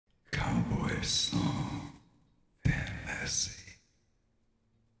song, fantasy.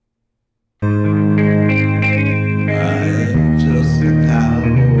 I am just a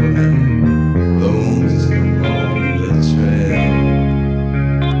cowboy, lonesome on the trail.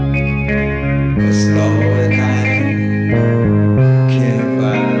 A starry night,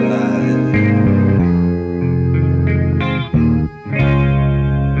 campfire light.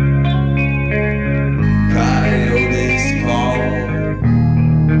 Coyotes call,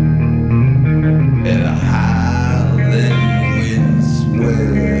 and a howling wind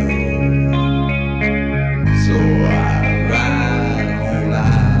swell. So I ride on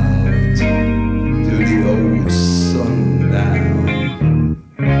out to the old sundown.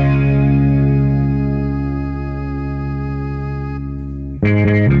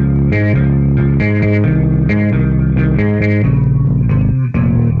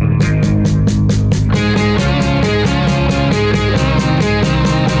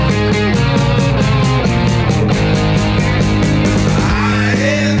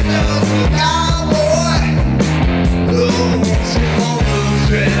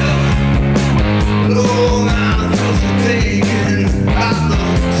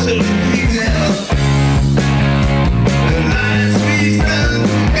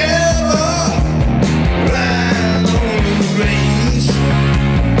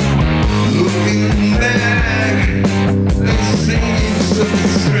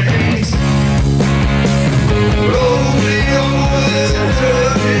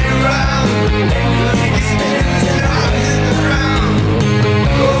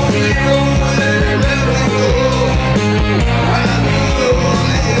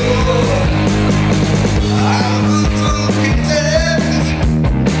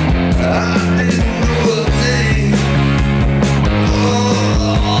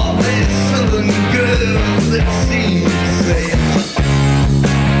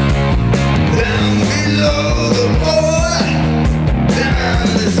 Down below the border, down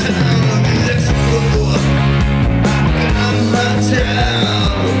the town of Mexico.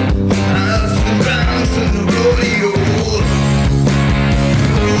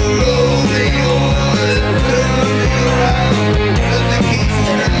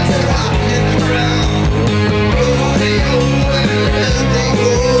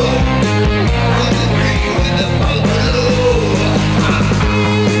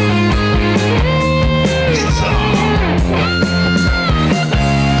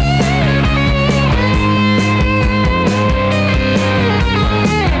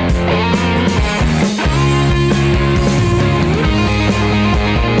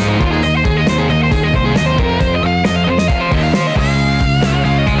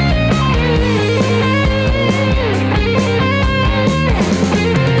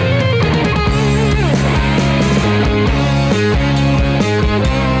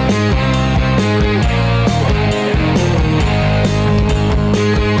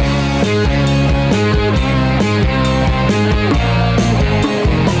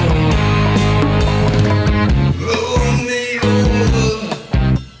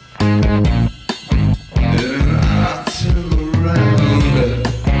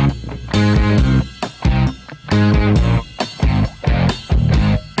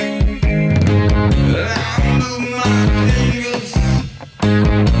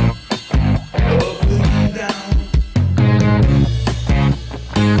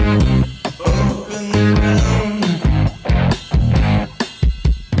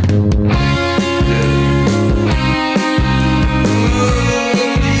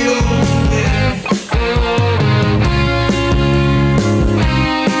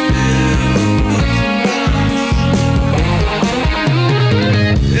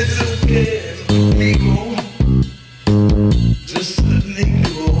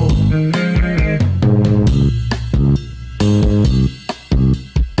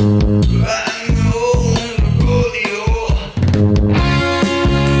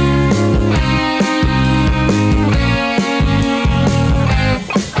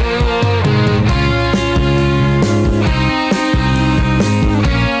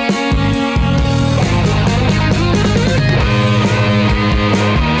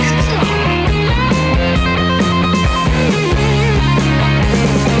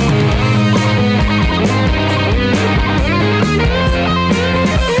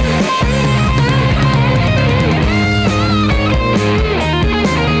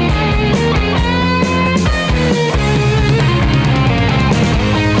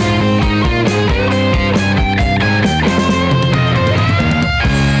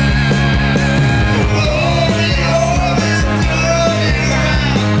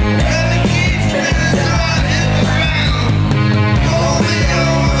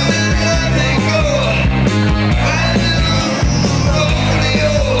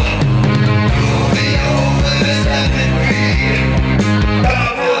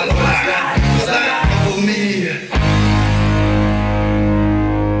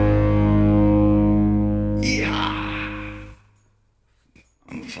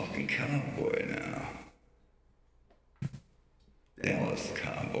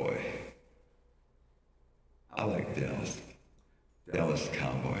 Dallas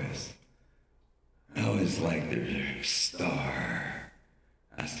Cowboys. I always liked their star.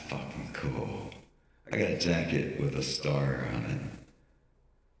 That's fucking cool. I got a jacket with a star on it.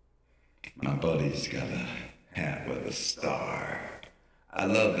 My buddy's got a hat with a star. I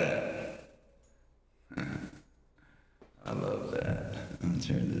love that. I love that. I'll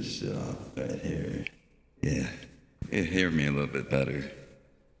turn this off right here. Yeah, you hear me a little bit better.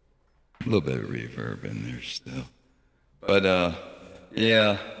 A little bit of reverb in there still. But,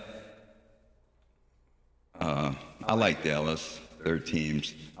 yeah. I like Dallas, their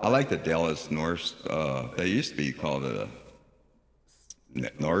teams. I like the Dallas North. They used to be called the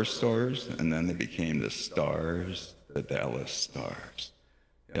North Stars, and then they became the Stars, the Dallas Stars.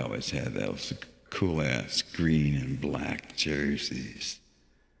 They always had those cool-ass green and black jerseys.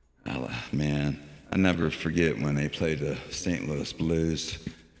 Man, I never forget when they played the St. Louis Blues.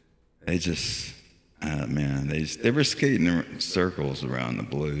 They just, man, they were skating in circles around the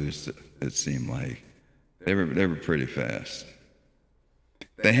Blues, it seemed like. They were pretty fast.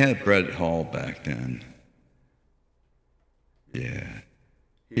 They had Brett Hall back then. Yeah,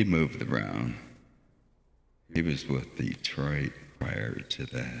 he moved around. He was with Detroit prior to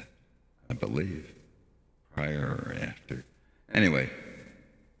that, I believe. Prior or after. Anyway,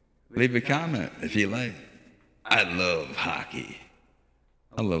 leave a comment if you like. I love hockey.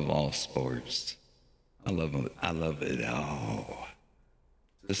 I love all sports. I love it all.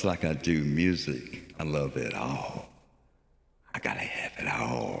 Just like I do music, I love it all. I gotta have it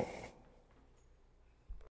all.